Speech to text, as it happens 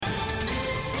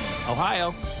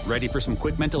Ohio, ready for some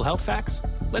quick mental health facts?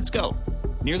 Let's go.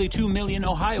 Nearly 2 million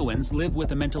Ohioans live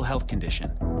with a mental health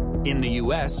condition. In the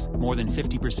U.S., more than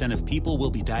 50% of people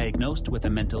will be diagnosed with a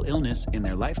mental illness in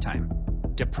their lifetime.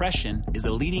 Depression is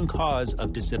a leading cause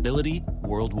of disability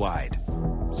worldwide.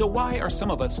 So why are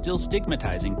some of us still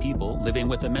stigmatizing people living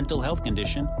with a mental health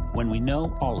condition when we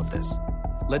know all of this?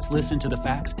 Let's listen to the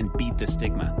facts and beat the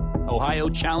stigma. Ohio,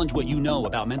 challenge what you know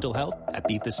about mental health at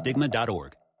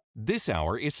beatthestigma.org. This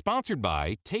hour is sponsored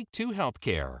by Take-Two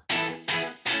Healthcare.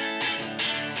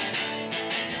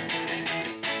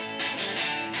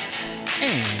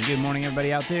 And good morning,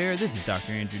 everybody out there. This is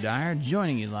Dr. Andrew Dyer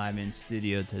joining you live in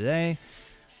studio today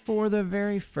for the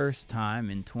very first time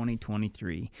in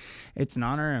 2023. It's an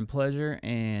honor and pleasure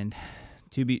and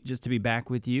to be back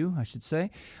with you, I should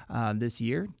say, this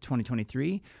year,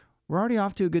 2023. We're already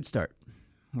off to a good start.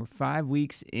 We're 5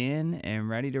 weeks in and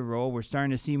ready to roll. We're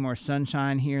starting to see more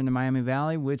sunshine here in the Miami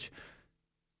Valley, which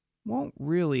won't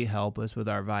really help us with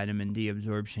our vitamin D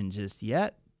absorption just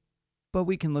yet, but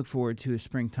we can look forward to a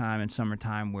springtime and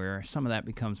summertime where some of that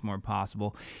becomes more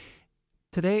possible.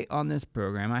 Today on this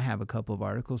program, I have a couple of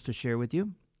articles to share with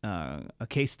you, a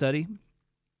case study,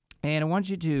 and I want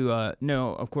you to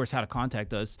know, of course, how to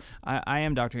contact us. I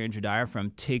am Dr. Andrew Dyer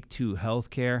from Take-Two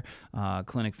Healthcare,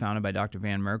 clinic founded by Dr.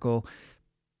 Van Merkel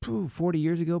 40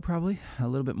 years ago, probably, a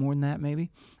little bit more than that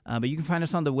maybe. But you can find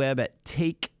us on the web at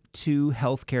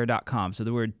take2healthcare.com. So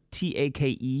the word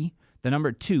T-A-K-E, the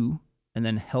number 2, and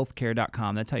then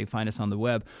healthcare.com. That's how you find us on the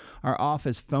web. Our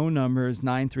office phone number is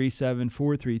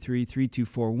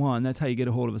 937-433-3241. That's how you get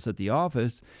a hold of us at the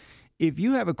office. If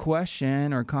you have a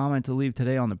question or comment to leave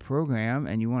today on the program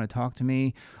and you want to talk to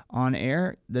me on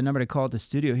air, the number to call at the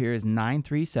studio here is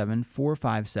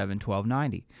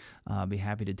 937-457-1290. I'll be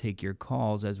happy to take your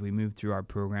calls as we move through our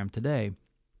program today.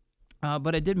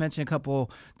 But I did mention a couple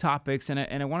topics, and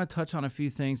I want to touch on a few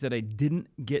things that I didn't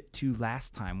get to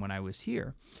last time when I was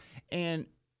here. And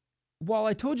while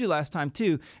I told you last time,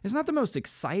 too, it's not the most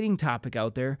exciting topic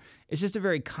out there. It's just a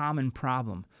very common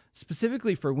problem,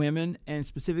 specifically for women and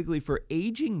specifically for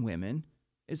aging women,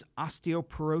 is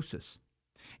osteoporosis.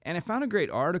 And I found a great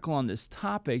article on this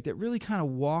topic that really kind of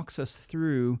walks us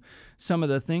through some of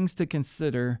the things to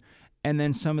consider and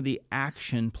then some of the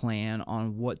action plan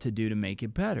on what to do to make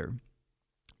it better.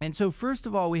 And so first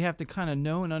of all, we have to kind of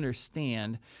know and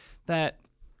understand that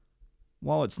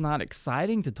while it's not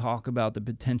exciting to talk about the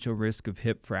potential risk of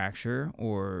hip fracture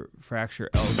or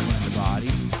fracture elsewhere in the body,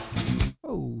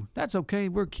 oh, that's okay,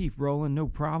 we'll keep rolling, no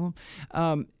problem.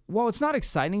 While it's not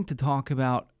exciting to talk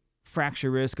about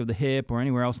fracture risk of the hip or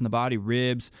anywhere else in the body,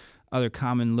 ribs, other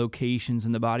common locations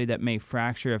in the body that may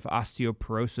fracture if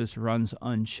osteoporosis runs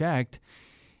unchecked,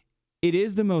 it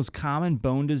is the most common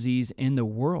bone disease in the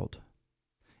world.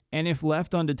 And if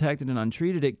left undetected and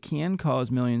untreated, it can cause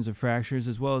millions of fractures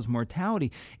as well as mortality.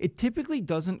 It typically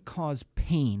doesn't cause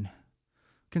pain.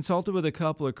 Consulted with a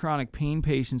couple of chronic pain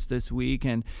patients this week,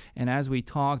 and as we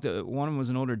talked, one of them was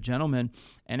an older gentleman,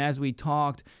 and as we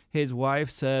talked, his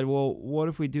wife said, well, what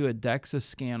if we do a DEXA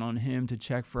scan on him to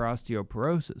check for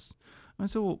osteoporosis? I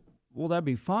said, well, that'd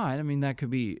be fine. I mean, that could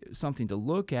be something to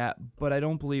look at, but I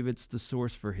don't believe it's the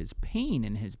source for his pain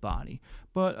in his body.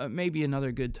 But maybe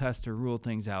another good test to rule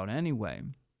things out anyway.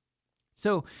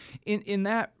 So in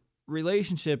that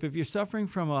relationship, if you're suffering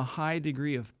from a high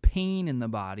degree of pain in the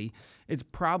body, it's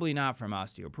probably not from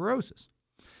osteoporosis.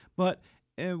 But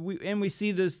we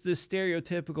see this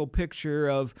stereotypical picture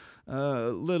of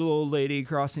a little old lady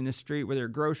crossing the street with her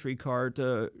grocery cart,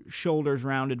 shoulders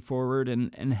rounded forward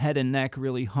and head and neck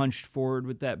really hunched forward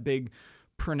with that big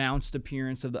pronounced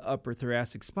appearance of the upper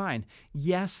thoracic spine.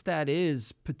 Yes, that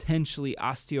is potentially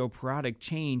osteoporotic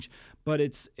change, but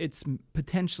it's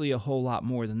potentially a whole lot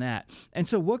more than that. And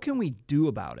so what can we do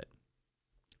about it?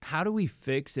 How do we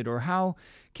fix it, or how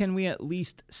can we at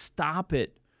least stop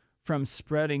it from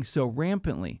spreading so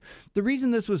rampantly? The reason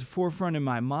this was forefront in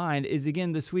my mind is,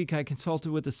 again, this week I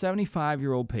consulted with a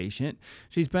 75-year-old patient.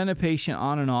 She's been a patient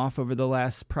on and off over the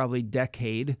last probably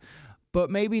decade,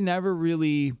 but maybe never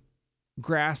really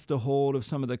grasped a hold of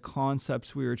some of the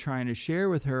concepts we were trying to share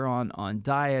with her on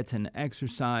diet and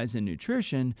exercise and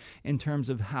nutrition in terms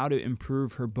of how to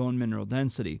improve her bone mineral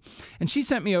density. And she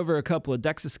sent me over a couple of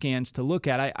DEXA scans to look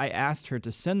at. I asked her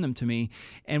to send them to me,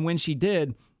 and when she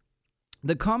did,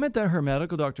 the comment that her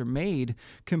medical doctor made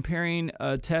comparing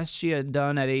a test she had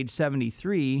done at age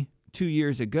 73 2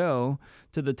 years ago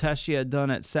to the test she had done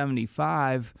at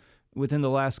 75 within the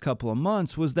last couple of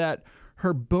months was that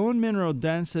her bone mineral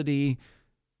density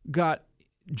got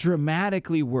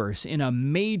dramatically worse in a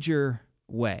major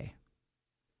way.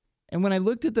 And when I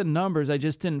looked at the numbers, I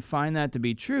just didn't find that to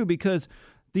be true, because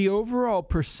The overall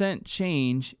percent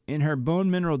change in her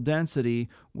bone mineral density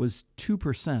was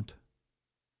 2%.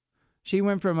 She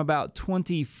went from about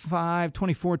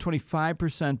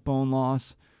 25% bone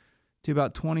loss to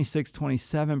about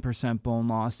 27% bone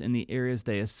loss in the areas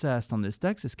they assessed on this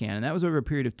DEXA scan. And that was over a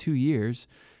period of 2 years.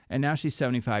 And now she's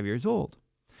 75 years old.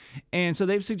 And so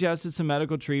they've suggested some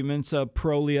medical treatments.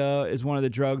 Prolia is one of the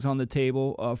drugs on the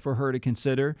table for her to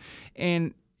consider.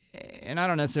 And I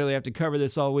don't necessarily have to cover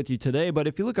this all with you today, but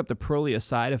if you look up the Prolia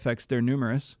side effects, they're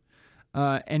numerous.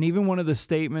 And even one of the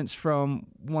statements from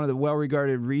one of the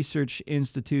well-regarded research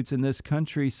institutes in this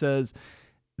country says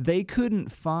they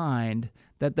couldn't find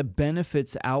that the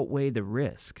benefits outweigh the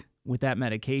risk with that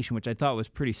medication, which I thought was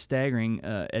pretty staggering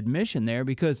admission there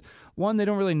because, one, they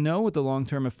don't really know what the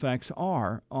long-term effects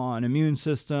are on immune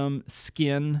system,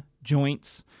 skin,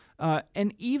 joints.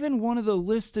 And even one of the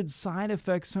listed side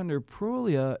effects under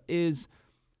Prolia is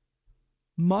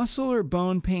muscle or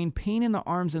bone pain, pain in the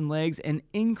arms and legs, and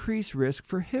increased risk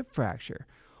for hip fracture.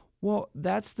 Well,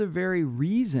 that's the very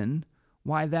reason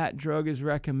why that drug is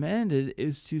recommended,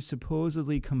 is to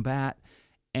supposedly combat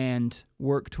and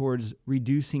work towards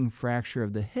reducing fracture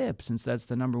of the hip, since that's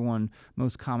the number one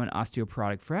most common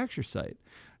osteoporotic fracture site.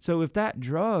 So if that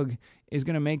drug is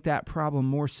going to make that problem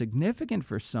more significant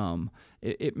for some,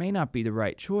 it may not be the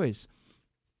right choice.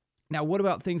 Now, what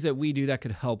about things that we do that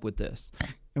could help with this?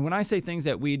 And when I say things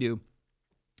that we do,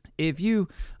 if you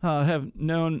have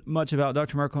known much about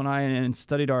Dr. Merkel and I and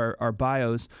studied our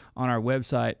bios on our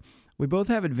website, we both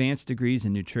have advanced degrees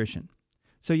in nutrition.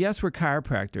 So yes, we're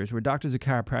chiropractors. We're doctors of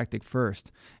chiropractic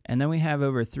first. And then we have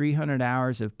over 300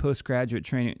 hours of postgraduate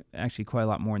training, actually quite a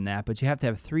lot more than that, but you have to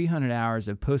have 300 hours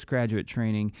of postgraduate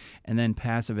training and then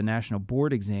pass a national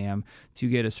board exam to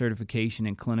get a certification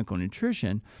in clinical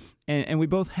nutrition. And we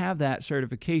both have that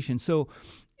certification. So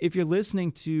if you're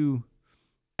listening to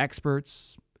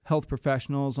experts, health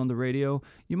professionals on the radio,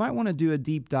 you might want to do a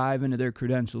deep dive into their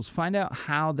credentials. Find out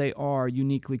how they are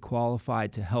uniquely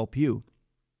qualified to help you.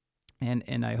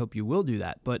 And I hope you will do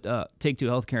that. But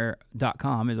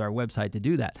take2healthcare.com is our website to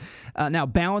do that. Now,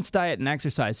 balanced diet and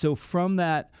exercise. So from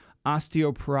that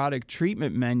osteoporotic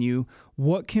treatment menu,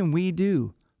 what can we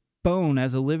do? Bone,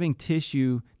 as a living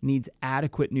tissue, needs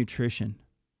adequate nutrition.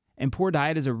 And poor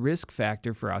diet is a risk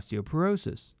factor for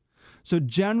osteoporosis. So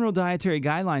general dietary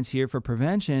guidelines here for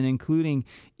prevention, including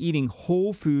eating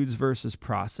whole foods versus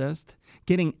processed,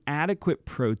 getting adequate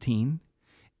protein,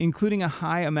 including a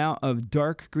high amount of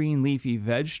dark green leafy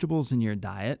vegetables in your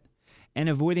diet, and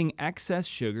avoiding excess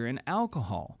sugar and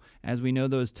alcohol, as we know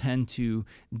those tend to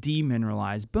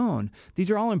demineralize bone.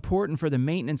 These are all important for the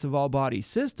maintenance of all body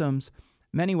systems.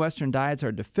 Many Western diets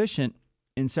are deficient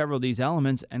in several of these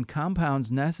elements and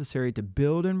compounds necessary to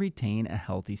build and retain a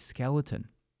healthy skeleton.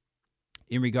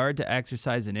 In regard to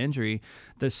exercise and injury,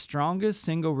 the strongest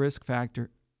single risk factor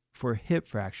for hip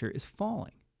fracture is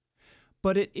falling.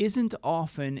 But it isn't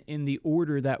often in the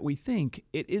order that we think.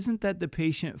 It isn't that the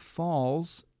patient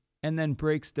falls and then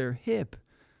breaks their hip.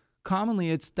 Commonly,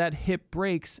 it's that hip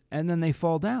breaks and then they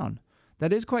fall down.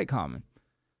 That is quite common.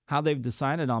 How they've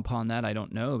decided upon that, I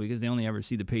don't know, because they only ever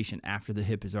see the patient after the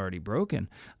hip is already broken.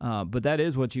 But that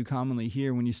is what you commonly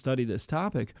hear when you study this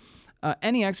topic.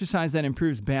 Any exercise that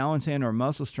improves balance and or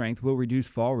muscle strength will reduce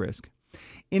fall risk.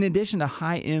 In addition to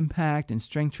high impact and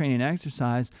strength training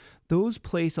exercise, those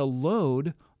place a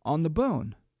load on the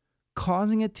bone,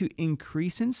 causing it to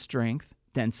increase in strength,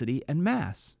 density, and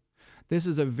mass. This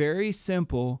is a very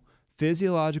simple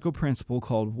physiological principle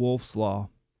called Wolff's Law,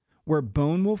 where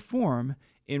bone will form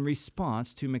in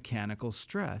response to mechanical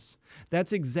stress.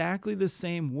 That's exactly the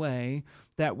same way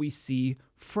that we see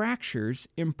fractures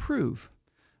improve.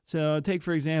 So take,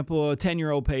 for example, a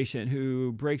 10-year-old patient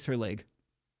who breaks her leg.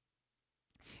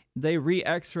 They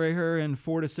re-x-ray her in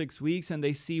 4 to 6 weeks, and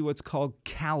they see what's called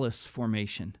callus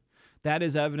formation. That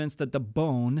is evidence that the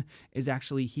bone is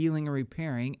actually healing and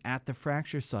repairing at the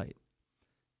fracture site.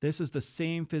 This is the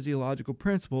same physiological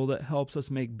principle that helps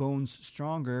us make bones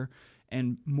stronger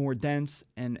and more dense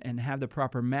and have the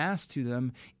proper mass to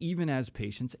them even as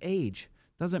patients age.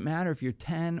 Doesn't matter if you're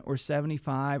 10 or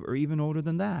 75 or even older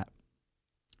than that.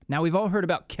 Now, we've all heard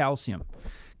about calcium.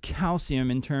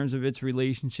 Calcium in terms of its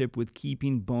relationship with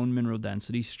keeping bone mineral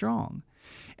density strong.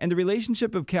 And the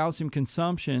relationship of calcium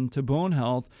consumption to bone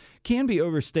health can be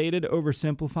overstated,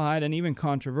 oversimplified, and even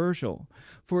controversial.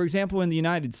 For example, in the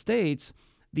United States,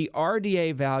 the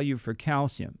RDA value for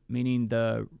calcium, meaning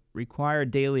the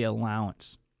required daily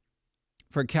allowance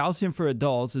for calcium for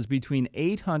adults, is between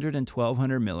 800 and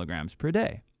 1,200 milligrams per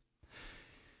day.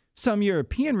 Some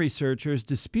European researchers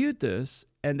dispute this,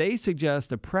 and they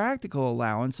suggest a practical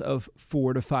allowance of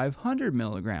 400 to 500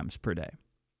 milligrams per day.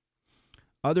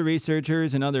 Other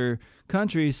researchers in other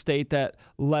countries state that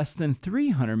less than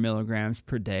 300 milligrams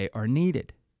per day are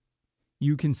needed.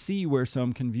 You can see where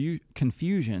some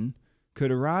confusion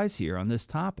could arise here on this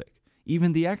topic.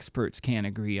 Even the experts can't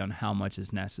agree on how much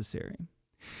is necessary.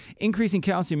 Increasing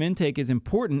calcium intake is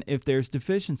important if there's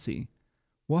deficiency.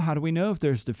 Well, how do we know if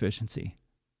there's deficiency?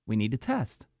 We need to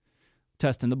test.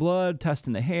 Test in the blood, test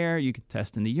in the hair, you can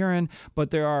test in the urine,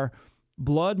 but there are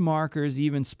blood markers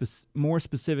even more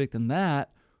specific than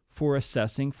that for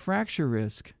assessing fracture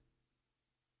risk.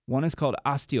 One is called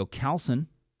osteocalcin.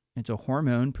 It's a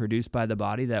hormone produced by the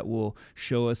body that will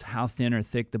show us how thin or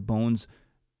thick the bones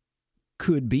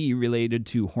could be related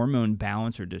to hormone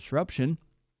balance or disruption.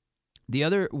 The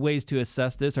other ways to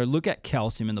assess this are look at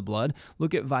calcium in the blood,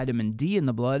 look at vitamin D in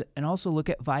the blood, and also look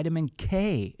at vitamin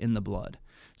K in the blood,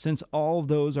 since all of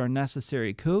those are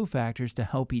necessary cofactors to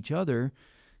help each other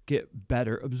get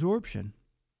better absorption.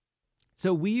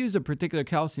 So we use a particular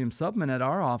calcium supplement at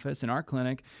our office, in our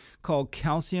clinic, called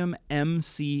calcium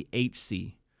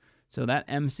MCHC. So that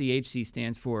MCHC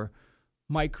stands for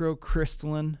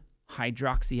microcrystalline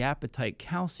hydroxyapatite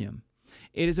calcium.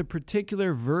 It is a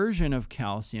particular version of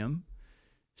calcium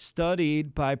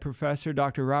studied by Professor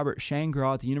Dr. Robert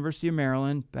Shangraw at the University of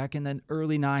Maryland back in the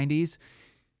early 90s.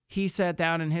 He sat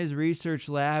down in his research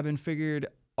lab and figured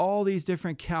all these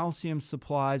different calcium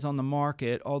supplies on the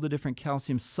market, all the different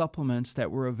calcium supplements that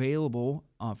were available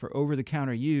for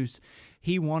over-the-counter use.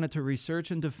 He wanted to research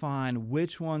and define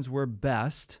which ones were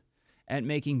best at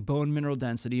making bone mineral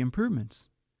density improvements.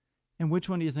 And which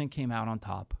one do you think came out on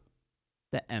top?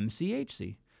 The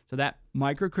MCHC. So that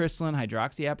microcrystalline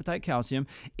hydroxyapatite calcium,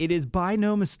 it is by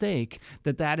no mistake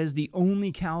that is the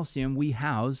only calcium we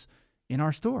house in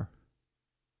our store.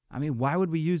 I mean, why would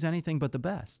we use anything but the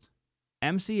best?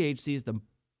 MCHC is the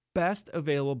best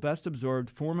available, best absorbed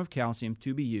form of calcium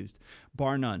to be used,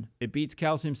 bar none. It beats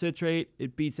calcium citrate.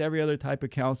 It beats every other type of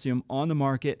calcium on the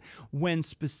market when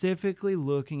specifically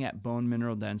looking at bone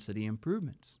mineral density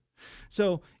improvements.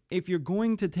 So if you're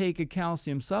going to take a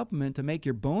calcium supplement to make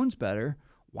your bones better,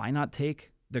 why not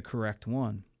take the correct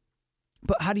one?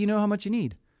 But how do you know how much you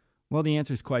need? Well, the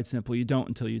answer is quite simple. You don't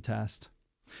until you test.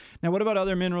 Now, what about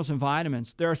other minerals and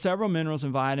vitamins? There are several minerals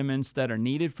and vitamins that are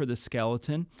needed for the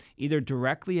skeleton, either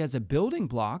directly as a building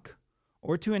block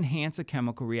or to enhance a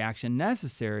chemical reaction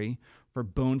necessary for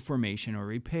bone formation or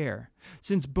repair.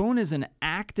 Since bone is an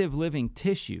active living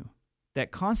tissue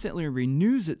that constantly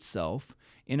renews itself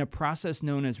in a process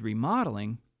known as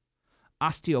remodeling,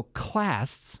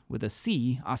 osteoclasts, with a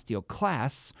C,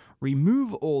 osteoclasts,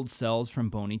 remove old cells from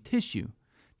bony tissue,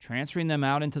 transferring them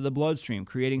out into the bloodstream,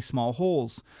 creating small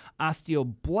holes.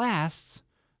 Osteoblasts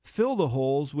fill the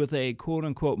holes with a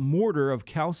quote-unquote mortar of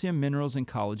calcium, minerals, and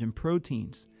collagen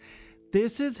proteins.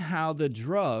 This is how the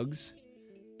drugs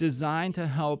designed to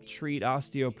help treat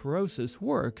osteoporosis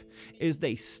work, is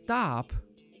they stop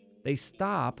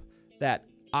that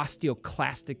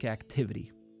osteoclastic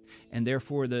activity. And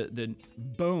therefore, the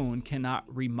bone cannot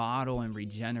remodel and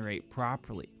regenerate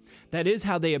properly. That is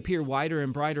how they appear whiter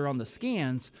and brighter on the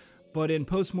scans, but in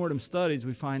postmortem studies,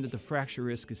 we find that the fracture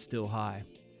risk is still high.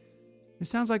 It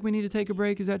sounds like we need to take a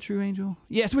break. Is that true, Angel?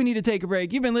 Yes, we need to take a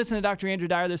break. You've been listening to Dr. Andrew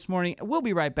Dyer this morning. We'll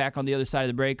be right back on the other side of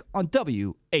the break on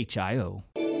WHIO.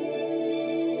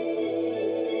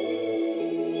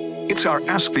 It's our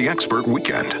Ask the Expert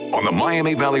weekend on the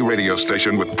Miami Valley radio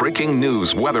station with breaking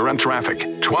news, weather, and traffic.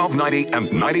 1290 and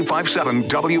 95.7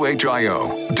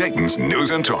 WHIO, Dayton's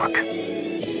News and Talk.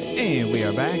 And we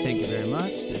are back. Thank you very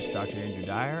much. This is Dr. Andrew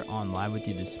Dyer on live with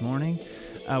you this morning.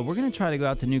 We're going to try to go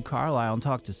out to New Carlisle and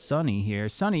talk to Sonny here.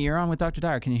 Sonny, you're on with Dr.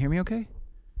 Dyer. Can you hear me okay?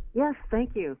 Yes,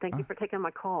 thank you. Thank you for taking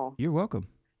my call. You're welcome.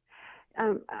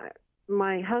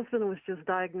 My husband was just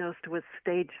diagnosed with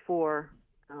stage 4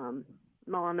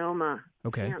 melanoma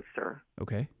cancer.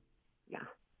 Okay. Yeah.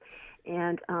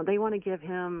 And they want to give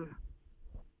him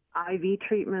IV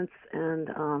treatments and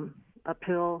a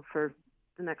pill for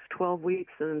the next 12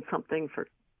 weeks and something for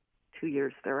 2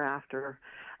 years thereafter.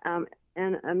 And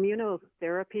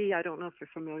immunotherapy, I don't know if you're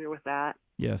familiar with that.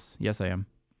 Yes, I am.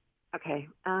 Okay.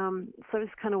 So I was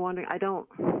kind of wondering, I don't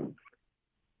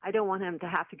want him to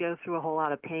have to go through a whole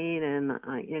lot of pain and,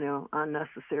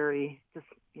 unnecessary, just,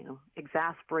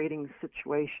 exasperating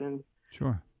situation.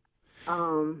 Sure.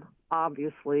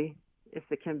 Obviously, if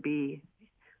it can be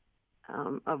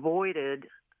avoided.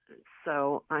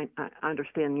 So I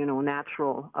understand, a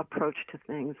natural approach to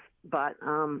things. But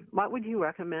what would you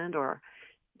recommend, or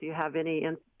do you have any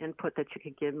input that you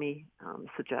could give me,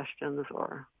 suggestions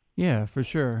or? Yeah, for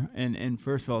sure. And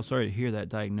first of all, sorry to hear that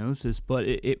diagnosis, but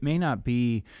it may not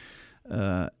be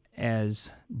as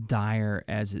dire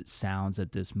as it sounds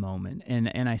at this moment.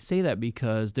 And I say that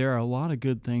because there are a lot of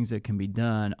good things that can be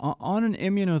done on an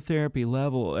immunotherapy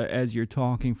level, as you're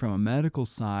talking from a medical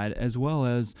side, as well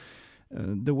as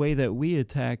the way that we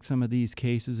attack some of these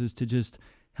cases is to just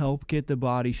help get the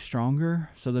body stronger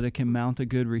so that it can mount a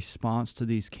good response to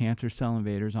these cancer cell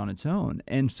invaders on its own.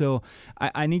 And so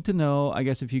I need to know, I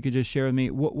guess if you could just share with me,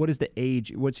 what is the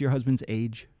age? What's your husband's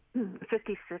age?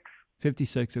 56.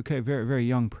 56. Okay, very, very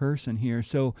young person here.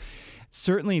 So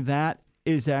certainly that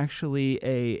is actually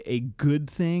a good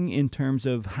thing in terms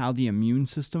of how the immune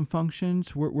system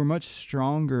functions. We're much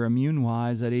stronger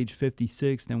immune-wise at age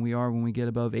 56 than we are when we get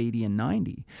above 80 and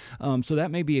 90. So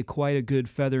that may be quite a good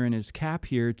feather in his cap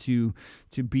here to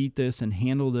beat this and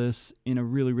handle this in a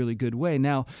really, really good way.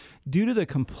 Now, due to the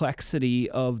complexity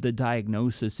of the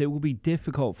diagnosis, it will be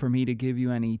difficult for me to give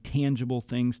you any tangible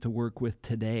things to work with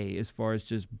today as far as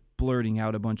just blurting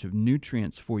out a bunch of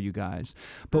nutrients for you guys.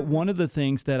 But one of the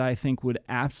things that I think would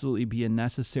absolutely be a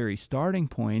necessary starting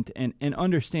point, and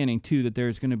understanding too that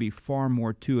there's going to be far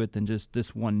more to it than just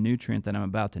this one nutrient that I'm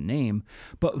about to name,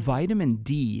 but vitamin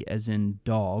D, as in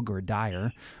dog or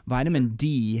dire, vitamin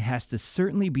D has to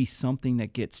certainly be something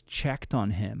that gets checked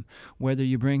on him. Whether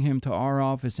you bring him to our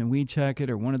office and we check it,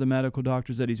 or one of the medical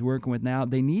doctors that he's working with now,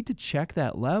 they need to check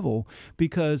that level,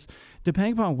 because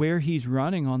depending upon where he's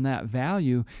running on that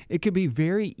value, it could be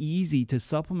very easy to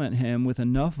supplement him with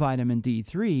enough vitamin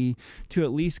D3 to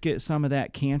at least get some of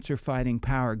that cancer-fighting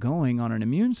power going on an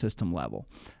immune system level.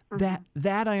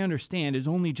 That I understand is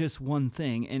only just one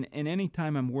thing, and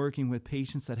anytime I'm working with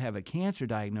patients that have a cancer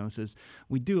diagnosis,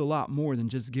 we do a lot more than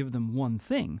just give them one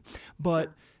thing.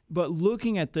 But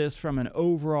looking at this from an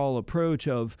overall approach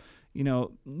of,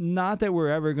 not that we're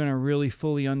ever going to really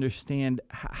fully understand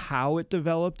how it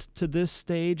developed to this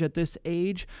stage at this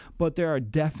age, but there are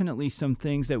definitely some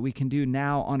things that we can do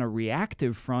now on a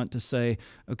reactive front to say,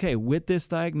 okay, with this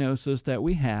diagnosis that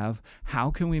we have,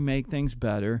 how can we make things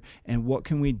better, and what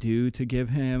can we do to give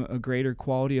him a greater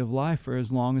quality of life for as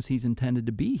long as he's intended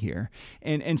to be here?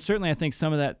 And certainly I think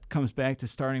some of that comes back to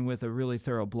starting with a really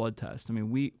thorough blood test. I mean,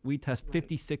 we test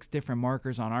 56 different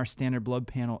markers on our standard blood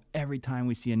panel every time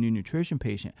we see a new nutrition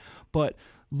patient, but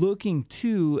looking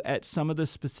too at some of the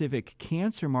specific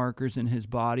cancer markers in his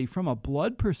body from a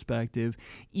blood perspective,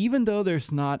 even though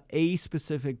there's not a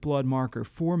specific blood marker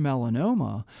for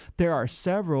melanoma, there are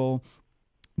several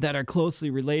that are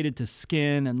closely related to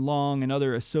skin and lung and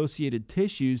other associated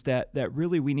tissues that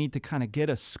really we need to kind of get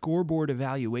a scoreboard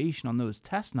evaluation on those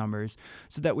test numbers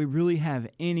so that we really have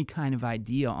any kind of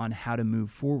idea on how to move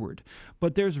forward.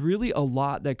 But there's really a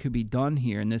lot that could be done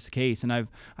here in this case, and I've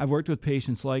worked with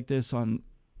patients like this on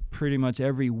pretty much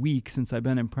every week since I've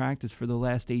been in practice for the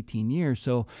last 18 years.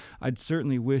 So I'd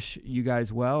certainly wish you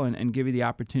guys well and give you the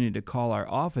opportunity to call our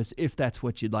office if that's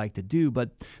what you'd like to do. But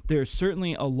there's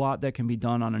certainly a lot that can be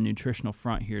done on a nutritional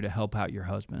front here to help out your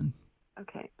husband.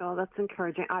 Okay. Well, that's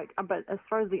encouraging. But as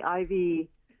far as the IV,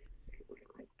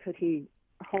 could he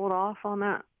hold off on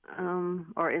that?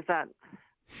 Or is that...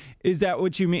 Is that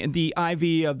what you mean? The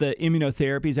IV of the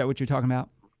immunotherapy, is that what you're talking about?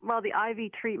 Well, the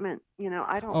IV treatment,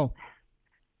 I don't... Oh.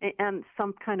 And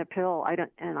some kind of pill. I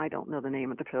don't know the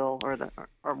name of the pill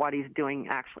or what he's doing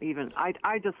actually. Even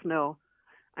I just know.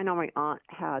 I know my aunt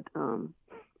had.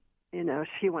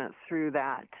 She went through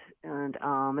that, and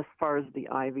as far as the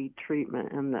IV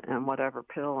treatment and whatever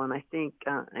pill, and I think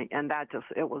and that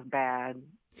it was bad.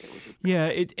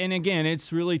 Yeah, and again,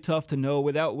 it's really tough to know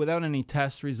without any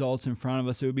test results in front of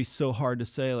us. It would be so hard to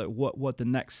say like what the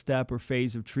next step or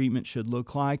phase of treatment should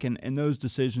look like, and those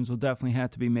decisions will definitely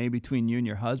have to be made between you and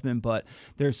your husband. But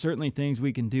there's certainly things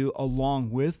we can do along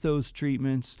with those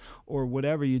treatments or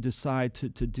whatever you decide to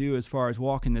do as far as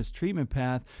walking this treatment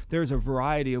path. There's a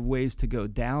variety of ways to go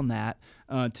down that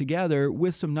together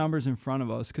with some numbers in front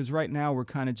of us, because right now we're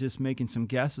kind of just making some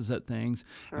guesses at things,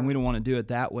 and we don't want to do it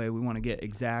that way. We want to get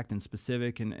exact and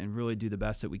specific and really do the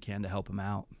best that we can to help him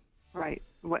out. Right.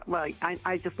 Well,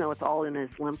 I just know it's all in his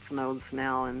lymph nodes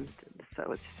now, and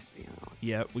so it's,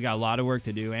 Yeah, we got a lot of work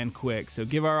to do, and quick. So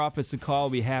give our office a call.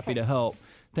 We'll be happy to help.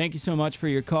 Thank you so much for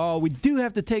your call. We do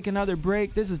have to take another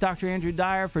break. This is Dr. Andrew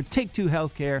Dyer for Take Two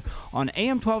Healthcare on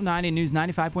AM 1290 News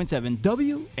 95.7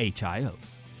 WHIO.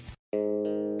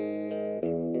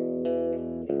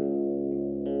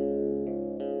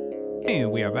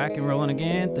 And we are back and rolling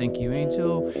again. Thank you,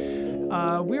 Angel.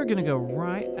 We're going to go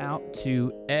right out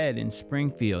to Ed in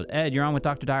Springfield. Ed, you're on with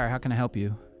Dr. Dyer. How can I help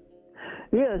you?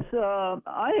 Yes,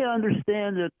 I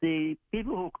understand that the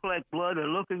people who collect blood are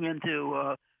looking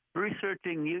into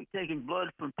researching taking blood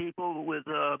from people with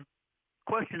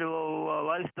questionable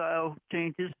lifestyle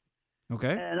changes.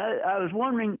 Okay. And I was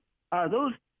wondering, Are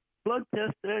those blood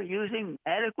tests they're using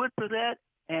adequate for that?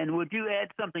 And would you add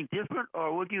something different,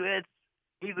 or would you add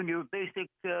even your basic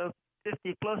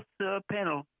 50-plus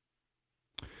panel?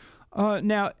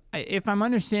 Now, if I'm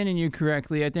understanding you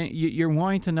correctly, I think you're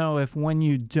wanting to know if when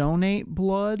you donate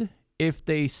blood, if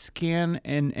they scan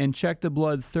and check the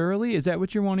blood thoroughly. Is that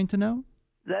what you're wanting to know?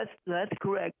 That's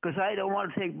correct, because I don't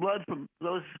want to take blood from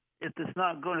those if it's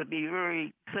not going to be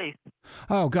very safe.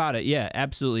 Oh, got it. Yeah,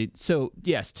 absolutely. So,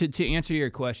 yes, to answer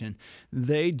your question,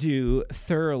 they do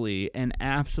thoroughly and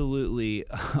absolutely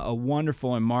a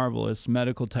wonderful and marvelous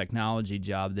medical technology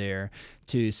job there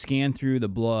to scan through the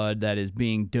blood that is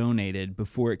being donated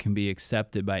before it can be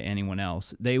accepted by anyone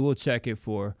else. They will check it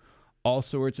for all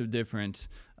sorts of different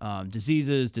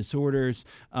diseases, disorders,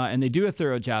 and they do a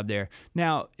thorough job there.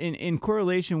 Now, in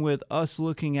correlation with us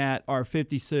looking at our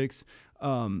 56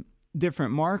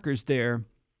 different markers there,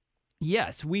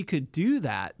 yes, we could do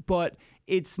that, but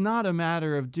it's not a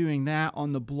matter of doing that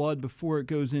on the blood before it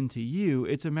goes into you.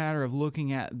 It's a matter of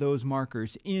looking at those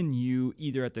markers in you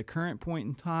either at the current point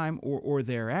in time or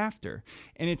thereafter.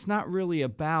 And it's not really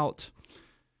about,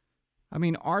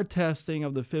 our testing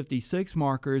of the 56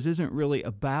 markers isn't really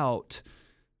about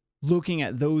looking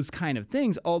at those kind of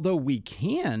things, although we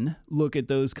can look at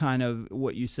those kind of,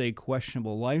 what you say,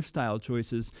 questionable lifestyle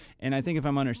choices. And I think if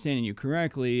I'm understanding you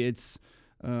correctly, it's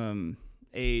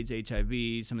AIDS,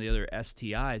 HIV, some of the other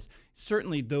STIs.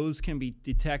 Certainly those can be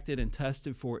detected and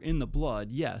tested for in the blood.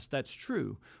 Yes, that's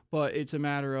true. But it's a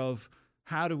matter of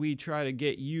how do we try to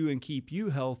get you and keep you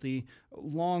healthy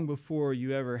long before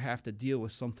you ever have to deal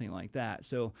with something like that.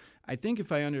 So I think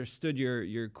if I understood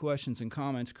your questions and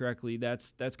comments correctly,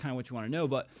 that's kind of what you want to know.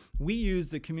 But we use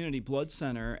the community blood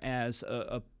center as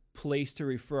a place to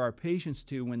refer our patients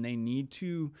to when they need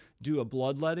to do a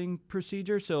bloodletting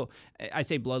procedure. So I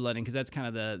say bloodletting because that's kind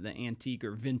of the antique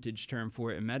or vintage term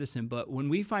for it in medicine. But when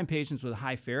we find patients with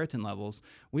high ferritin levels,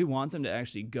 we want them to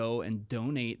actually go and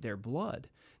donate their blood.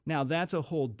 Now, that's a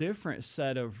whole different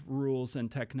set of rules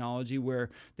and technology where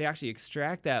they actually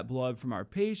extract that blood from our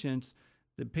patients.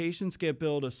 The patients get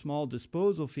billed a small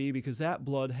disposal fee because that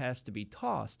blood has to be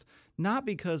tossed, not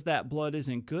because that blood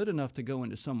isn't good enough to go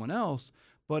into someone else,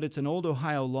 but it's an old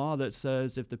Ohio law that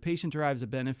says if the patient derives a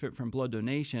benefit from blood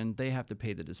donation, they have to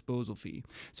pay the disposal fee.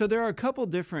 So there are a couple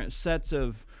different sets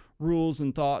of rules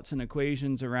and thoughts and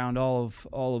equations around all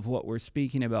of what we're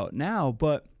speaking about now,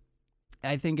 but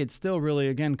I think it still really,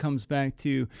 again, comes back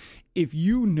to if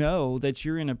you know that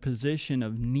you're in a position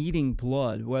of needing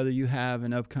blood, whether you have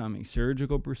an upcoming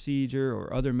surgical procedure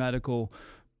or other medical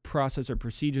process or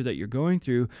procedure that you're going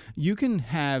through, you can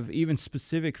have even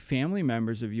specific family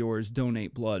members of yours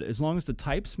donate blood as long as the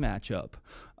types match up.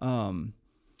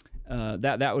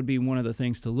 That would be one of the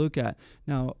things to look at.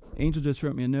 Now, Angel just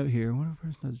wrote me a note here. What if a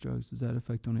person has drugs? Does that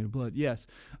affect donated blood? Yes.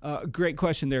 Great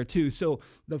question there, too. So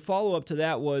the follow-up to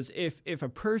that was if a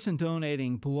person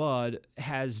donating blood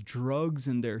has drugs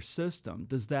in their system,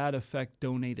 does that affect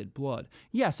donated blood?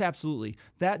 Yes, absolutely.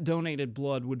 That donated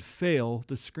blood would fail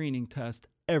the screening test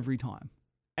every time.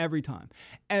 Every time,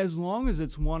 as long as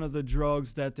it's one of the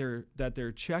drugs that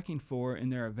they're checking for in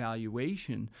their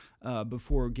evaluation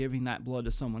before giving that blood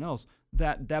to someone else,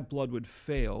 that blood would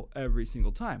fail every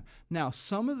single time. Now,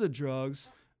 some of the drugs,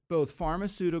 both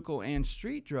pharmaceutical and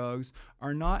street drugs,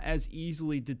 are not as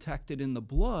easily detected in the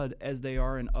blood as they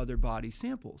are in other body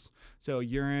samples. So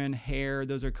urine, hair,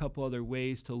 those are a couple other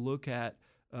ways to look at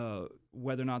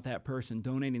whether or not that person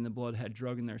donating the blood had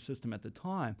drug in their system at the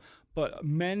time. But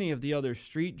many of the other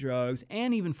street drugs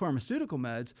and even pharmaceutical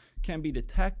meds can be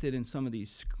detected in some of these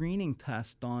screening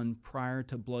tests done prior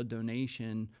to blood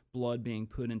donation, blood being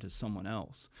put into someone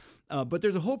else. But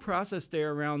there's a whole process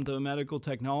there around the medical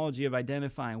technology of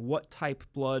identifying what type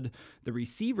blood the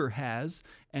receiver has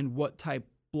and what type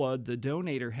blood the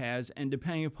donor has, and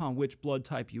depending upon which blood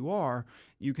type you are,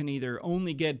 you can either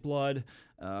only get blood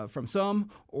from some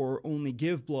or only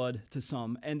give blood to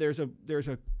some. And there's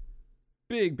a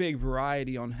big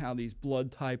variety on how these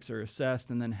blood types are assessed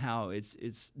and then how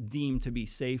it's deemed to be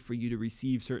safe for you to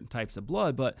receive certain types of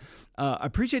blood. But I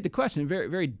appreciate the question. Very,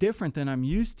 very different than I'm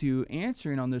used to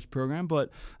answering on this program, but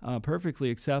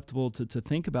perfectly acceptable to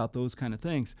think about those kind of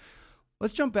things.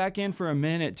 Let's jump back in for a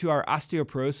minute to our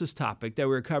osteoporosis topic that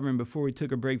we were covering before we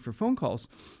took a break for phone calls.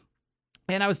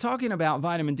 And I was talking about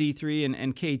vitamin D3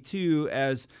 and K2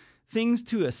 as things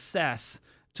to assess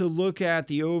to look at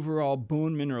the overall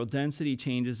bone mineral density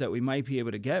changes that we might be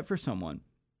able to get for someone.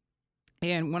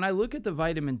 And when I look at the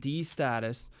vitamin D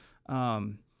status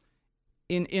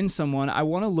in someone, I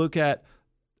want to look at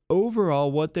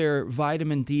overall what their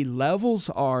vitamin D levels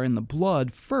are in the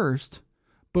blood first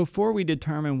before we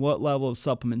determine what level of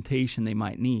supplementation they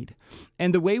might need.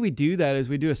 And the way we do that is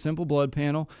we do a simple blood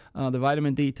panel. The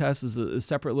vitamin D test is a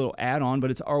separate little add-on,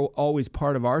 but it's always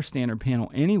part of our standard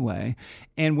panel anyway.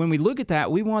 And when we look at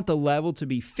that, we want the level to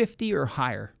be 50 or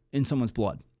higher in someone's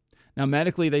blood. Now,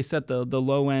 medically, they set the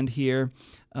low end here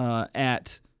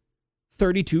at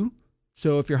 32.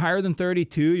 So if you're higher than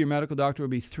 32, your medical doctor will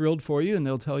be thrilled for you, and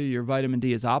they'll tell you your vitamin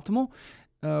D is optimal.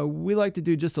 We like to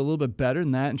do just a little bit better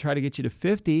than that and try to get you to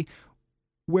 50,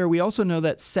 where we also know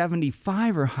that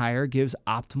 75 or higher gives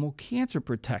optimal cancer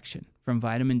protection from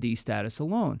vitamin D status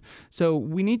alone. So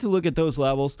we need to look at those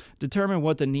levels, determine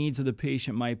what the needs of the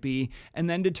patient might be, and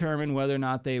then determine whether or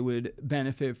not they would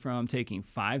benefit from taking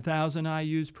 5,000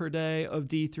 IUs per day of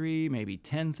D3, maybe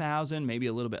 10,000, maybe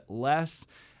a little bit less.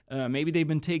 Maybe they've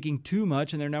been taking too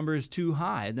much and their number is too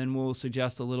high. Then we'll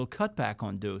suggest a little cutback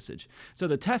on dosage. So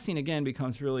the testing, again,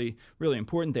 becomes really, really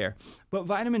important there. But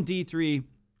vitamin D3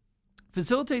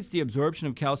 facilitates the absorption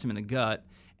of calcium in the gut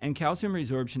and calcium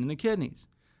resorption in the kidneys.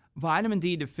 Vitamin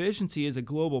D deficiency is a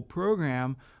global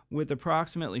program with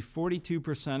approximately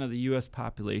 42% of the U.S.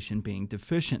 population being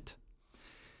deficient.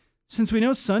 Since we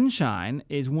know sunshine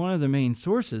is one of the main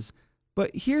sources,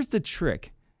 but here's the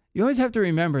trick. You always have to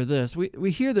remember this.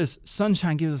 We hear this,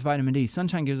 sunshine gives us vitamin D,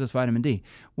 sunshine gives us vitamin D.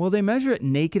 Well, they measure it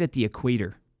naked at the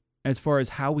equator as far as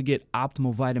how we get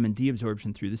optimal vitamin D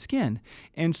absorption through the skin.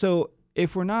 And so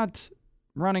if we're not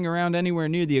running around anywhere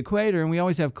near the equator and we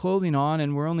always have clothing on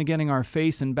and we're only getting our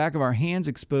face and back of our hands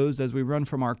exposed as we run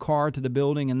from our car to the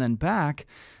building and then back,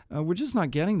 we're just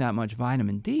not getting that much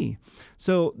vitamin D.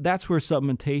 So that's where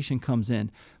supplementation comes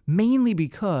in, mainly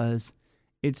because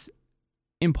it's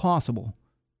impossible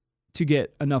to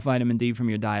get enough vitamin D from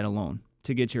your diet alone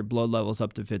to get your blood levels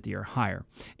up to 50 or higher.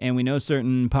 And we know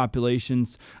certain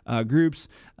populations, groups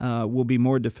will be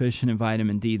more deficient in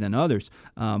vitamin D than others,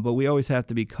 but we always have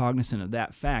to be cognizant of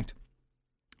that fact.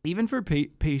 Even for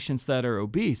patients that are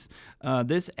obese,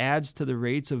 this adds to the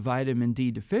rates of vitamin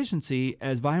D deficiency,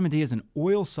 as vitamin D is an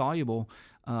oil-soluble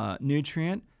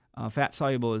nutrient,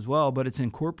 fat-soluble as well, but it's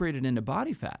incorporated into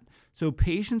body fat. So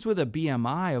patients with a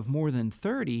BMI of more than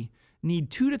 30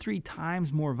 need 2 to 3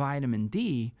 times more vitamin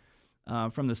D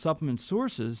from the supplement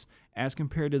sources as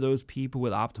compared to those people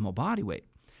with optimal body weight.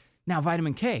 Now,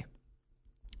 vitamin K.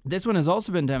 This one has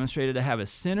also been demonstrated to have a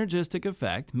synergistic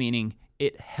effect, meaning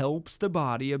it helps the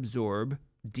body absorb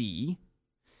D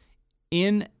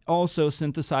in also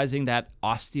synthesizing that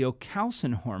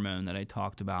osteocalcin hormone that I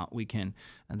talked about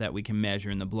that we can measure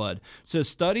in the blood. So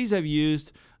studies have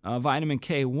used vitamin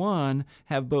K1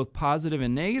 have both positive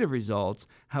and negative results.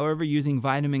 However, using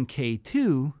vitamin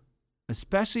K2,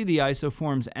 especially the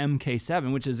isoforms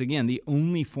MK7, which is, again, the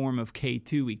only form of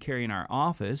K2 we carry in our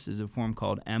office, is a form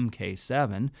called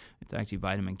MK7. It's actually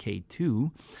vitamin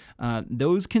K2.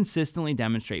 Those consistently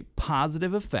demonstrate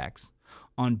positive effects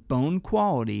on bone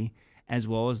quality as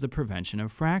well as the prevention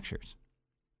of fractures.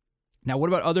 Now, what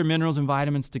about other minerals and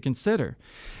vitamins to consider?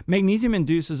 Magnesium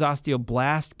induces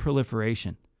osteoblast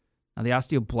proliferation. Now, the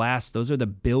osteoblasts, those are the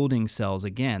building cells.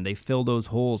 Again, they fill those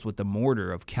holes with the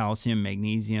mortar of calcium,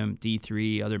 magnesium,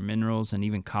 D3, other minerals, and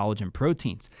even collagen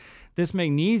proteins. This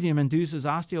magnesium induces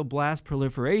osteoblast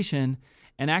proliferation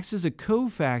and acts as a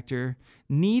cofactor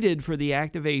needed for the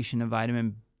activation of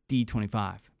vitamin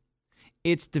D25.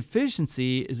 Its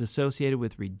deficiency is associated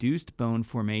with reduced bone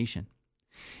formation.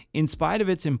 In spite of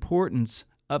its importance,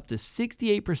 up to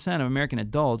 68% of American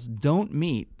adults don't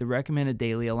meet the recommended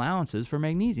daily allowances for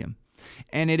magnesium.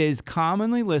 And it is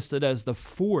commonly listed as the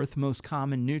 4th most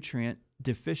common nutrient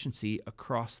deficiency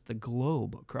across the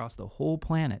globe, across the whole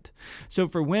planet. So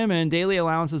for women, daily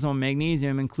allowances on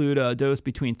magnesium include a dose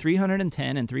between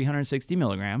 310 and 360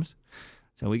 milligrams.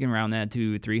 So we can round that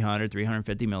to 300,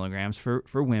 350 milligrams for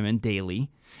women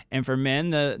daily. And for men,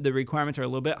 the requirements are a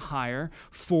little bit higher,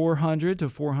 400 to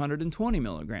 420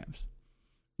 milligrams.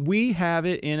 We have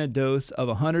it in a dose of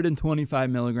 125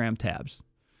 milligram tabs,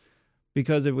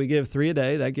 because if we give 3 a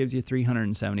day, that gives you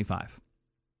 375.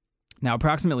 Now,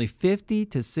 approximately 50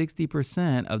 to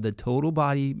 60% of the total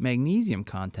body magnesium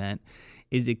content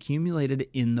is accumulated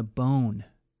in the bone.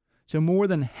 So more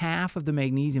than half of the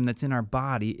magnesium that's in our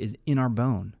body is in our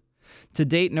bone. To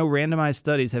date, no randomized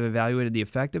studies have evaluated the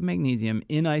effect of magnesium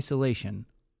in isolation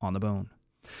on the bone.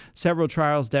 Several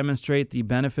trials demonstrate the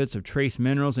benefits of trace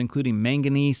minerals, including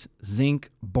manganese, zinc,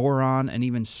 boron, and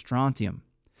even strontium.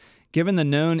 Given the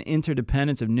known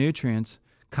interdependence of nutrients,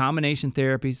 combination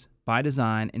therapies, by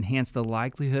design, enhance the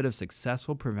likelihood of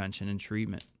successful prevention and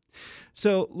treatment.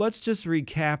 So let's just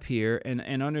recap here and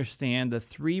understand the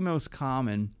 3 most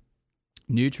common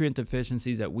nutrient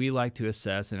deficiencies that we like to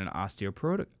assess in an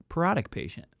osteoporotic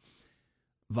patient.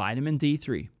 Vitamin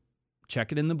D3.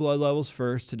 Check it in the blood levels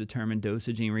first to determine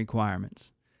dosaging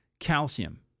requirements.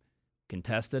 Calcium. Can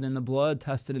test it in the blood,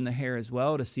 test it in the hair as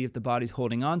well to see if the body's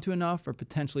holding on to enough or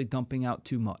potentially dumping out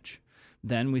too much.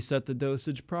 Then we set the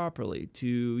dosage properly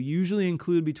to usually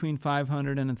include between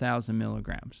 500 and 1,000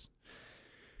 milligrams.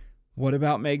 What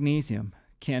about magnesium?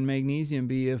 Can magnesium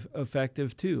be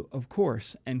effective too? Of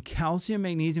course. And calcium,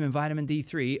 magnesium, and vitamin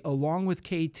D3, along with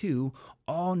K2,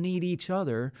 all need each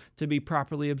other to be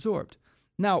properly absorbed.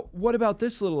 Now, what about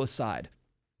this little aside?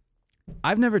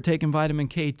 I've never taken vitamin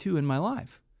K2 in my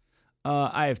life.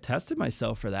 I have tested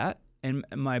myself for that, and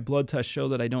my blood tests show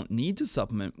that I don't need to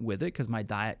supplement with it because my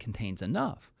diet contains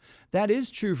enough. That is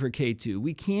true for K2.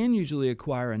 We can usually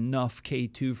acquire enough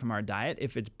K2 from our diet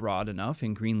if it's broad enough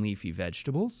in green leafy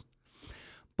vegetables.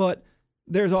 But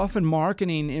there's often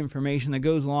marketing information that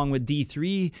goes along with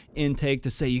D3 intake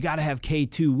to say you got to have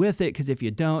K2 with it because if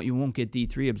you don't, you won't get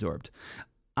D3 absorbed.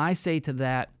 I say to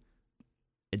that,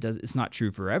 it's not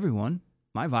true for everyone.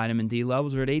 My vitamin D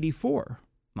levels are at 84.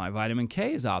 My vitamin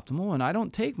K is optimal, and I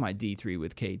don't take my D3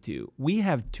 with K2. We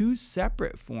have two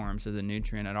separate forms of the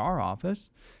nutrient at our office,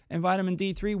 and vitamin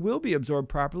D3 will be absorbed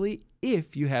properly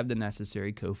if you have the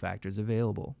necessary cofactors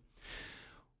available.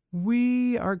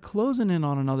 We are closing in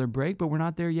on another break, but we're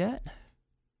not there yet.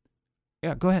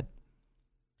 Yeah, go ahead.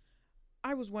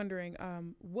 I was wondering,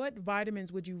 what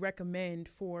vitamins would you recommend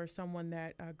for someone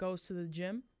that goes to the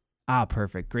gym?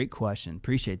 Perfect. Great question.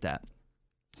 Appreciate that.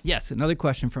 Yes, another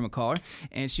question from a caller,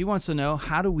 and she wants to know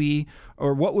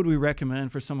what would we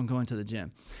recommend for someone going to the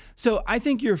gym? So I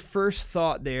think your first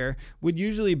thought there would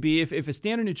usually be, if a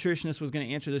standard nutritionist was going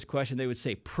to answer this question, they would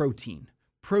say protein.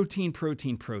 Protein,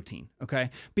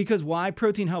 okay? Because why?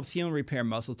 Protein helps heal and repair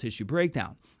muscle tissue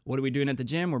breakdown. What are we doing at the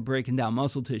gym? We're breaking down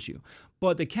muscle tissue.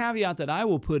 But the caveat that I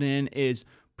will put in is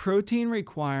protein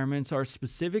requirements are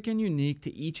specific and unique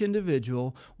to each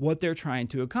individual, what they're trying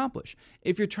to accomplish.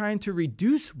 If you're trying to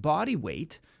reduce body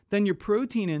weight, then your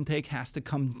protein intake has to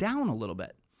come down a little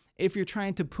bit. If you're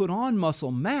trying to put on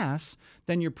muscle mass,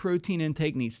 then your protein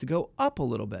intake needs to go up a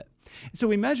little bit. So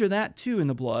we measure that too in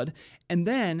the blood. And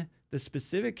then the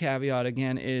specific caveat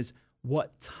again is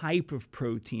what type of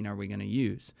protein are we going to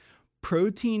use?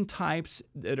 Protein types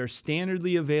that are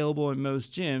standardly available in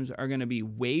most gyms are going to be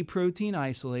whey protein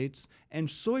isolates and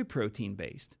soy protein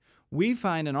based. We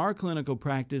find in our clinical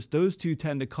practice, those two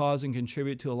tend to cause and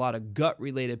contribute to a lot of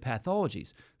gut-related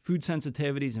pathologies, food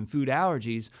sensitivities and food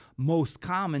allergies, most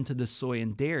common to the soy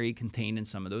and dairy contained in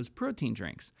some of those protein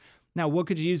drinks. Now, what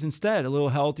could you use instead? A little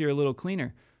healthier, a little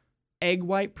cleaner. Egg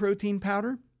white protein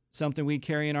powder, something we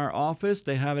carry in our office.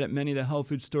 They have it at many of the health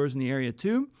food stores in the area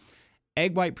too.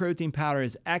 Egg white protein powder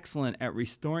is excellent at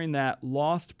restoring that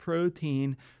lost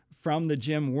protein from the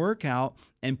gym workout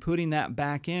and putting that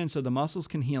back in so the muscles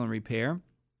can heal and repair.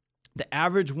 The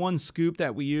average one scoop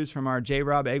that we use from our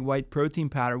J-Rob egg white protein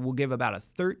powder will give about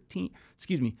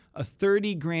a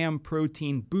 30 gram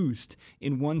protein boost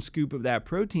in one scoop of that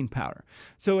protein powder.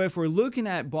 So if we're looking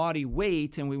at body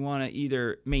weight and we want to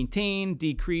either maintain,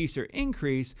 decrease, or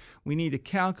increase, we need to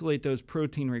calculate those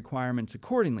protein requirements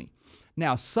accordingly.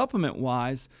 Now,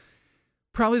 supplement-wise,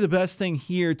 probably the best thing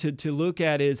here to look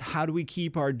at is how do we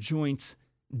keep our joints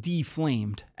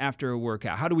deflamed after a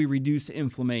workout? How do we reduce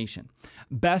inflammation?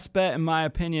 Best bet, in my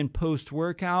opinion,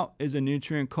 post-workout is a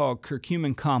nutrient called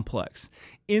curcumin complex.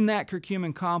 In that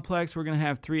curcumin complex, we're going to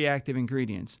have 3 active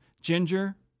ingredients: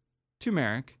 ginger,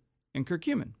 turmeric, and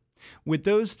curcumin. With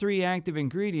those 3 active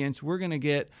ingredients, we're going to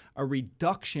get a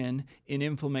reduction in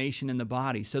inflammation in the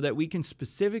body so that we can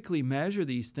specifically measure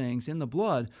these things in the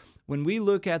blood. When we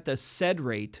look at the SED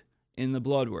rate in the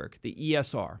blood work, the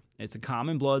ESR, it's a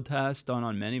common blood test done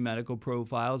on many medical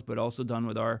profiles, but also done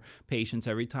with our patients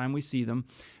every time we see them,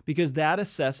 because that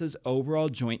assesses overall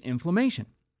joint inflammation.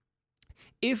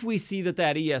 If we see that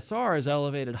ESR is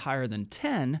elevated higher than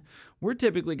 10, we're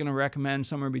typically going to recommend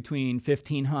somewhere between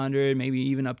 1,500, maybe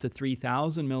even up to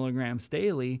 3,000 milligrams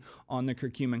daily on the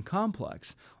curcumin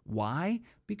complex. Why?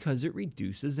 Because it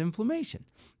reduces inflammation.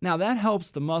 Now, that helps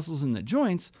the muscles and the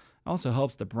joints, also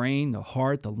helps the brain, the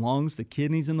heart, the lungs, the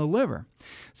kidneys, and the liver.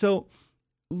 So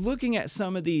looking at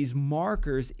some of these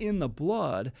markers in the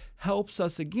blood helps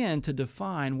us, again, to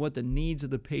define what the needs of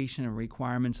the patient and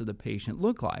requirements of the patient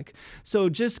look like. So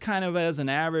just kind of as an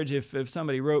average, if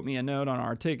somebody wrote me a note on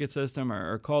our ticket system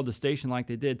or called the station like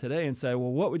they did today and said,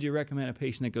 well, what would you recommend a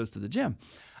patient that goes to the gym?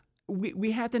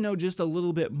 We have to know just a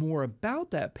little bit more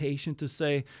about that patient to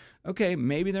say, okay,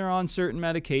 maybe they're on certain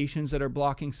medications that are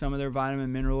blocking some of their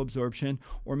vitamin mineral absorption,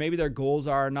 or maybe their goals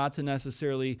are not to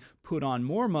necessarily put on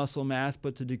more muscle mass,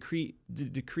 but to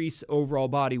decrease overall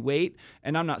body weight.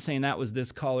 And I'm not saying that was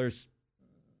this caller's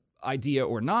idea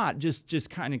or not, just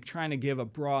kind of trying to give a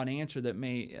broad answer that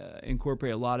may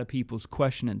incorporate a lot of people's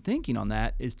question and thinking on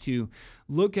that, is to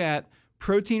look at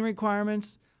protein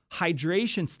requirements,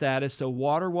 hydration status, so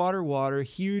water,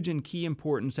 huge and key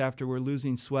importance after we're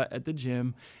losing sweat at the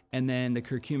gym, and then the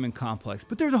curcumin complex.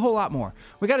 But there's a whole lot more.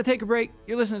 We got to take a break.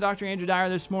 You're listening to Dr. Andrew Dyer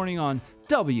this morning on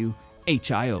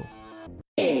WHIO.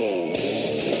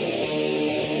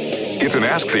 It's an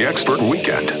Ask the Expert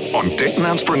weekend on Dayton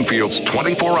and Springfield's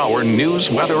 24-hour news,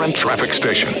 weather, and traffic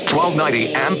station,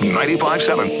 1290 and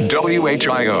 95.7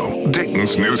 WHIO,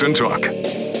 Dayton's News and Talk.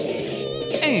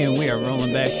 And we are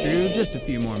rolling back through just a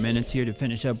few more minutes here to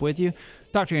finish up with you.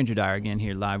 Dr. Andrew Dyer again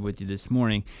here live with you this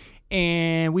morning.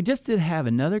 And we just did have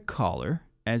another caller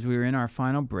as we were in our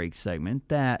final break segment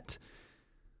that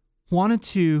wanted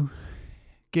to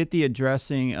get the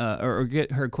addressing or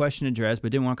get her question addressed,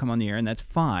 but didn't want to come on the air, and that's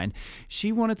fine.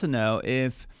 She wanted to know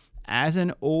if, as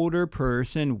an older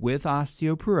person with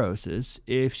osteoporosis,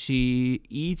 if she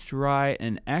eats right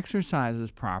and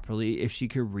exercises properly, if she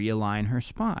could realign her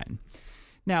spine.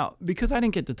 Now, because I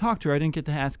didn't get to talk to her, I didn't get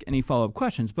to ask any follow-up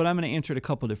questions, but I'm going to answer it a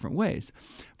couple different ways.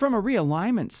 From a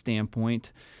realignment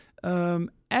standpoint,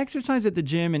 exercise at the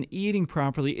gym and eating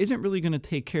properly isn't really going to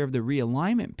take care of the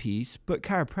realignment piece, but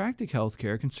chiropractic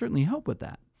healthcare can certainly help with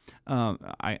that.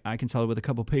 I consulted with a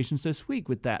couple patients this week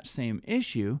with that same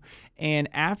issue, and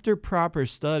after proper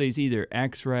studies, either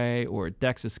X-ray or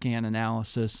DEXA scan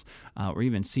analysis, or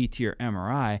even CT or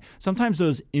MRI, sometimes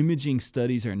those imaging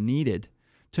studies are needed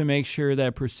to make sure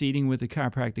that proceeding with the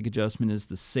chiropractic adjustment is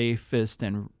the safest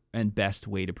and best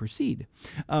way to proceed.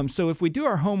 So if we do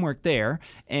our homework there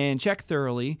and check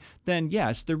thoroughly, then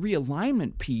yes, the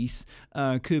realignment piece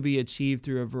could be achieved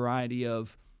through a variety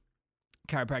of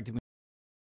chiropractic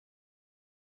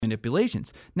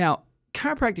manipulations. Now,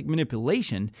 chiropractic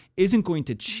manipulation isn't going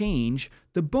to change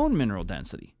the bone mineral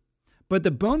density, but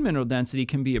the bone mineral density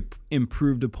can be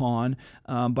improved upon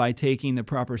by taking the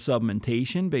proper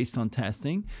supplementation based on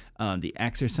testing, the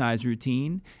exercise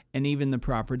routine, and even the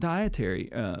proper dietary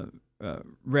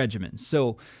regimen.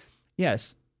 So,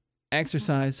 yes,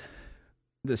 exercise,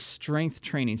 the strength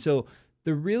training. So,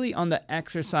 really on the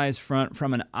exercise front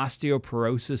from an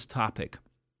osteoporosis topic,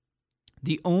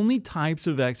 the only types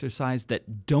of exercise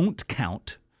that don't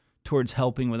count towards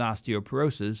helping with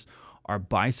osteoporosis are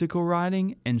bicycle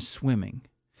riding and swimming.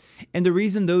 And the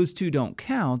reason those two don't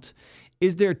count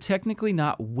is they're technically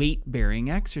not weight-bearing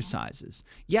exercises.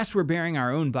 Yes, we're bearing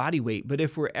our own body weight, but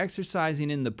if we're exercising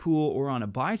in the pool or on a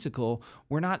bicycle,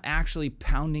 we're not actually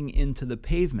pounding into the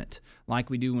pavement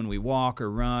like we do when we walk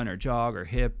or run or jog or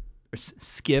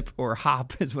skip or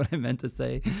hop is what I meant to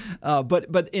say.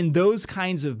 But in those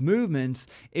kinds of movements,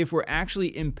 if we're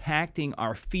actually impacting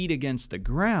our feet against the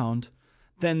ground,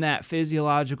 then that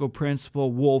physiological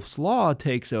principle, Wolff's Law,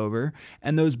 takes over,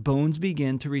 and those bones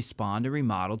begin to respond and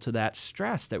remodel to that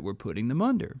stress that we're putting them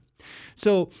under.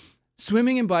 So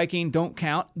swimming and biking don't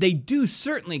count. They do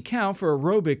certainly count for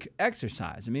aerobic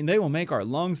exercise. I mean, they will make our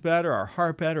lungs better, our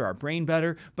heart better, our brain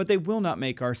better, but they will not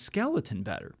make our skeleton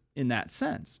better in that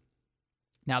sense.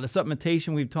 Now, the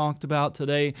supplementation we've talked about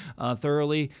today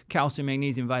thoroughly, calcium,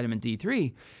 magnesium, vitamin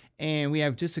D3, and we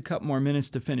have just a couple more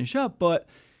minutes to finish up, but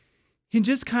in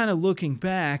just kind of looking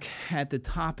back at the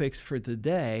topics for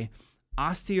today,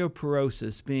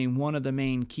 osteoporosis being one of the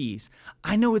main keys.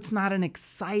 I know it's not an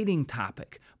exciting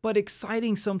topic, but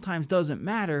exciting sometimes doesn't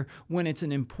matter when it's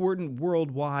an important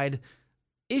worldwide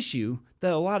issue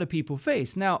that a lot of people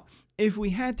face. Now, if we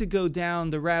had to go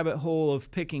down the rabbit hole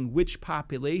of picking which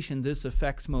population this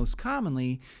affects most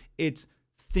commonly, it's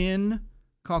thin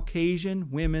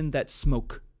Caucasian women that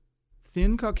smoke.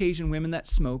 Thin Caucasian women that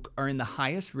smoke are in the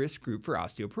highest risk group for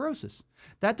osteoporosis.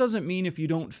 That doesn't mean if you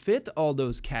don't fit all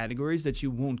those categories that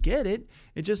you won't get it.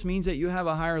 It just means that you have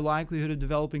a higher likelihood of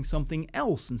developing something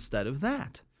else instead of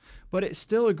that. But it's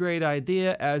still a great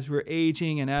idea as we're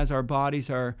aging and as our bodies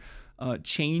are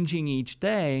changing each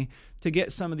day to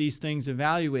get some of these things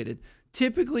evaluated.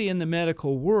 Typically in the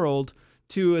medical world,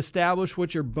 to establish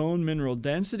what your bone mineral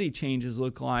density changes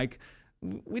look like,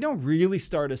 we don't really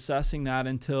start assessing that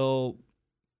until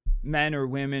men or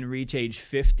women reach age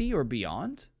 50 or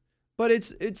beyond. But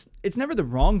it's never the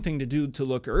wrong thing to do to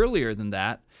look earlier than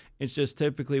that. It's just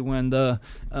typically when the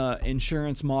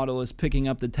insurance model is picking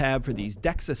up the tab for these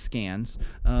DEXA scans,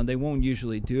 they won't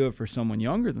usually do it for someone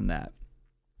younger than that.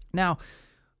 Now,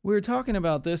 we were talking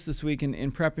about this week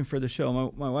in prepping for the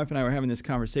show. My wife and I were having this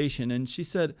conversation, and she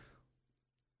said,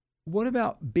 what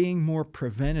about being more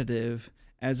preventative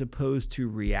as opposed to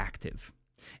reactive?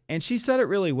 And she said it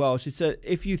really well. She said,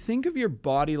 if you think of your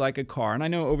body like a car, and I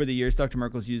know over the years Dr.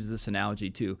 Merkles uses this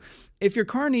analogy too, if your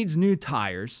car needs new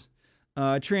tires,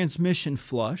 transmission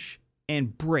flush,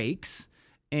 and brakes,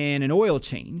 and an oil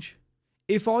change,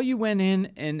 if all you went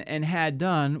in and had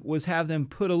done was have them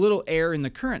put a little air in the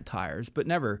current tires, but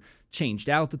never changed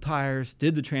out the tires,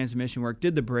 did the transmission work,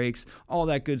 did the brakes, all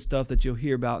that good stuff that you'll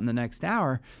hear about in the next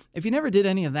hour, if you never did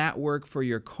any of that work for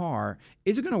your car,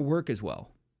 is it going to work as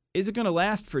well? Is it going to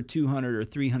last for 200 or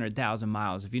 300,000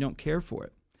 miles if you don't care for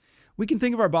it? We can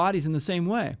think of our bodies in the same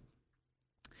way.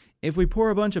 If we pour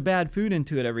a bunch of bad food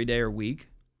into it every day or week,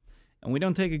 and we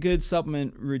don't take a good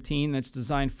supplement routine that's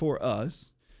designed for us,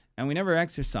 and we never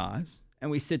exercise, and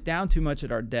we sit down too much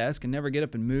at our desk and never get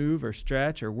up and move or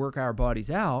stretch or work our bodies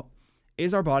out,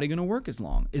 is our body going to work as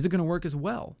long? Is it going to work as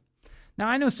well? Now,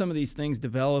 I know some of these things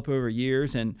develop over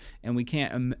years, and we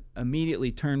can't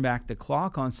immediately turn back the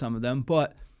clock on some of them,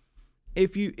 but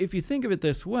if you think of it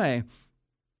this way,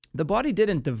 the body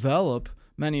didn't develop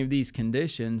many of these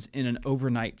conditions in an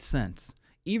overnight sense.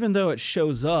 Even though it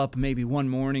shows up maybe one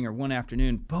morning or one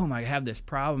afternoon, boom, I have this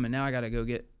problem, and now I got to go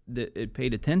get it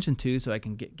paid attention to so I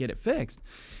can get it fixed.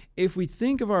 If we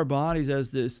think of our bodies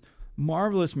as this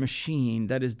marvelous machine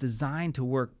that is designed to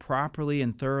work properly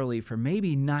and thoroughly for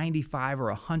maybe 95 or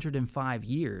 105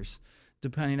 years,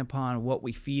 depending upon what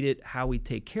we feed it, how we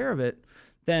take care of it,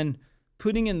 then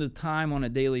putting in the time on a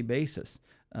daily basis,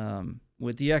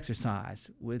 with the exercise,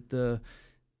 with the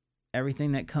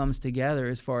everything that comes together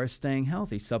as far as staying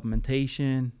healthy,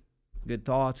 supplementation, good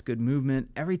thoughts, good movement,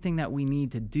 everything that we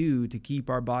need to do to keep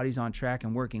our bodies on track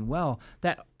and working well,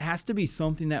 that has to be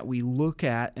something that we look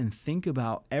at and think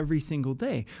about every single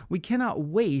day. We cannot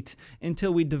wait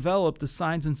until we develop the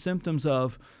signs and symptoms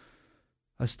of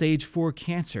a stage 4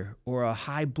 cancer or a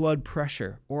high blood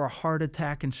pressure or a heart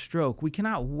attack and stroke. We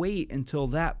cannot wait until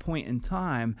that point in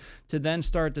time to then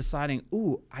start deciding,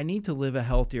 I need to live a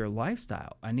healthier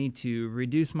lifestyle. I need to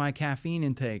reduce my caffeine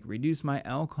intake, reduce my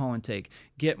alcohol intake,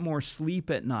 get more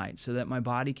sleep at night so that my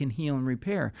body can heal and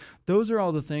repair. Those are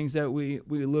all the things that we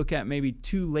look at maybe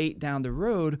too late down the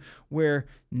road, where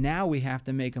now we have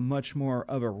to make a much more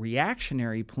of a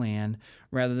reactionary plan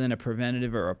rather than a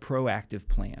preventative or a proactive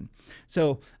plan.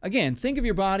 So again, think of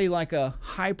your body like a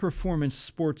high-performance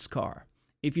sports car.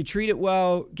 If you treat it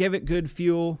well, give it good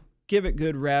fuel, give it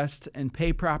good rest, and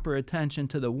pay proper attention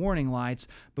to the warning lights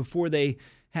before they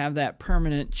have that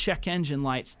permanent check engine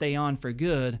light stay on for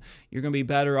good, you're going to be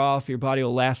better off, your body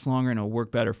will last longer, and it'll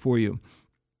work better for you.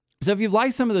 So if you've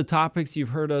liked some of the topics you've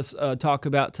heard us talk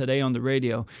about today on the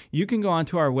radio, you can go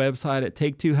onto our website at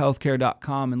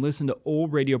take2healthcare.com and listen to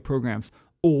old radio programs.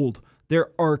 Old.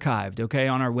 They're archived, okay,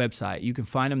 on our website. You can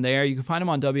find them there. You can find them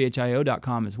on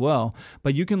WHIO.com as well.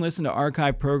 But you can listen to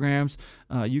archived programs.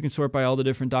 You can sort by all the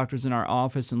different doctors in our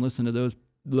office and listen to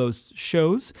those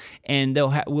shows. And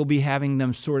we'll be having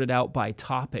them sorted out by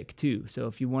topic, too. So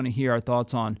if you want to hear our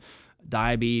thoughts on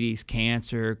diabetes,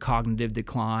 cancer, cognitive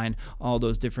decline, all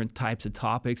those different types of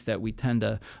topics that we tend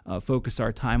to focus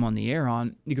our time on the air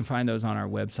on, you can find those on our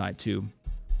website too.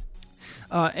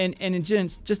 And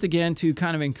just again to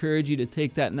kind of encourage you to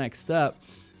take that next step,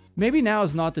 maybe now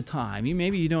is not the time.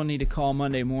 Maybe you don't need to call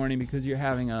Monday morning because you're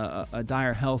having a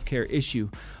dire healthcare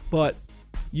issue, but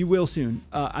you will soon.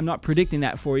 I'm not predicting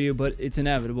that for you, but it's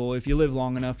inevitable. If you live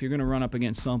long enough, you're going to run up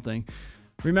against something.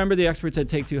 Remember the experts at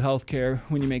Take 2 Healthcare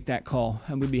when you make that call,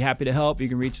 and we'd be happy to help. You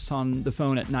can reach us on the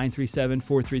phone at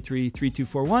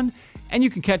 937-433-3241, and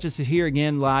you can catch us here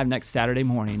again live next Saturday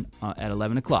morning at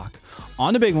 11 o'clock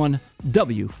on the big one,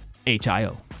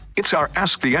 WHIO. It's our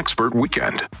Ask the Expert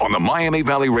weekend on the Miami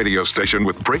Valley radio station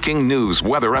with breaking news,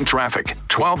 weather, and traffic.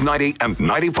 1290 and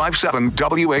 95.7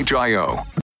 WHIO.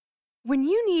 When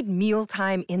you need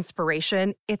mealtime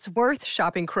inspiration, it's worth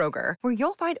shopping Kroger, where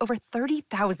you'll find over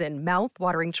 30,000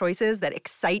 mouth-watering choices that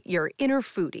excite your inner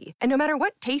foodie. And no matter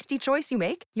what tasty choice you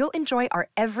make, you'll enjoy our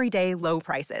everyday low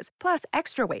prices, plus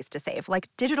extra ways to save, like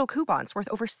digital coupons worth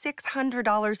over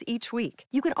 $600 each week.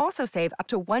 You can also save up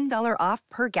to $1 off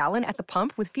per gallon at the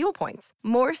pump with fuel points.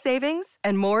 More savings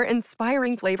and more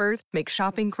inspiring flavors make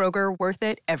shopping Kroger worth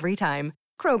it every time.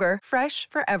 Kroger, fresh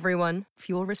for everyone.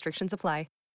 Fuel restrictions apply.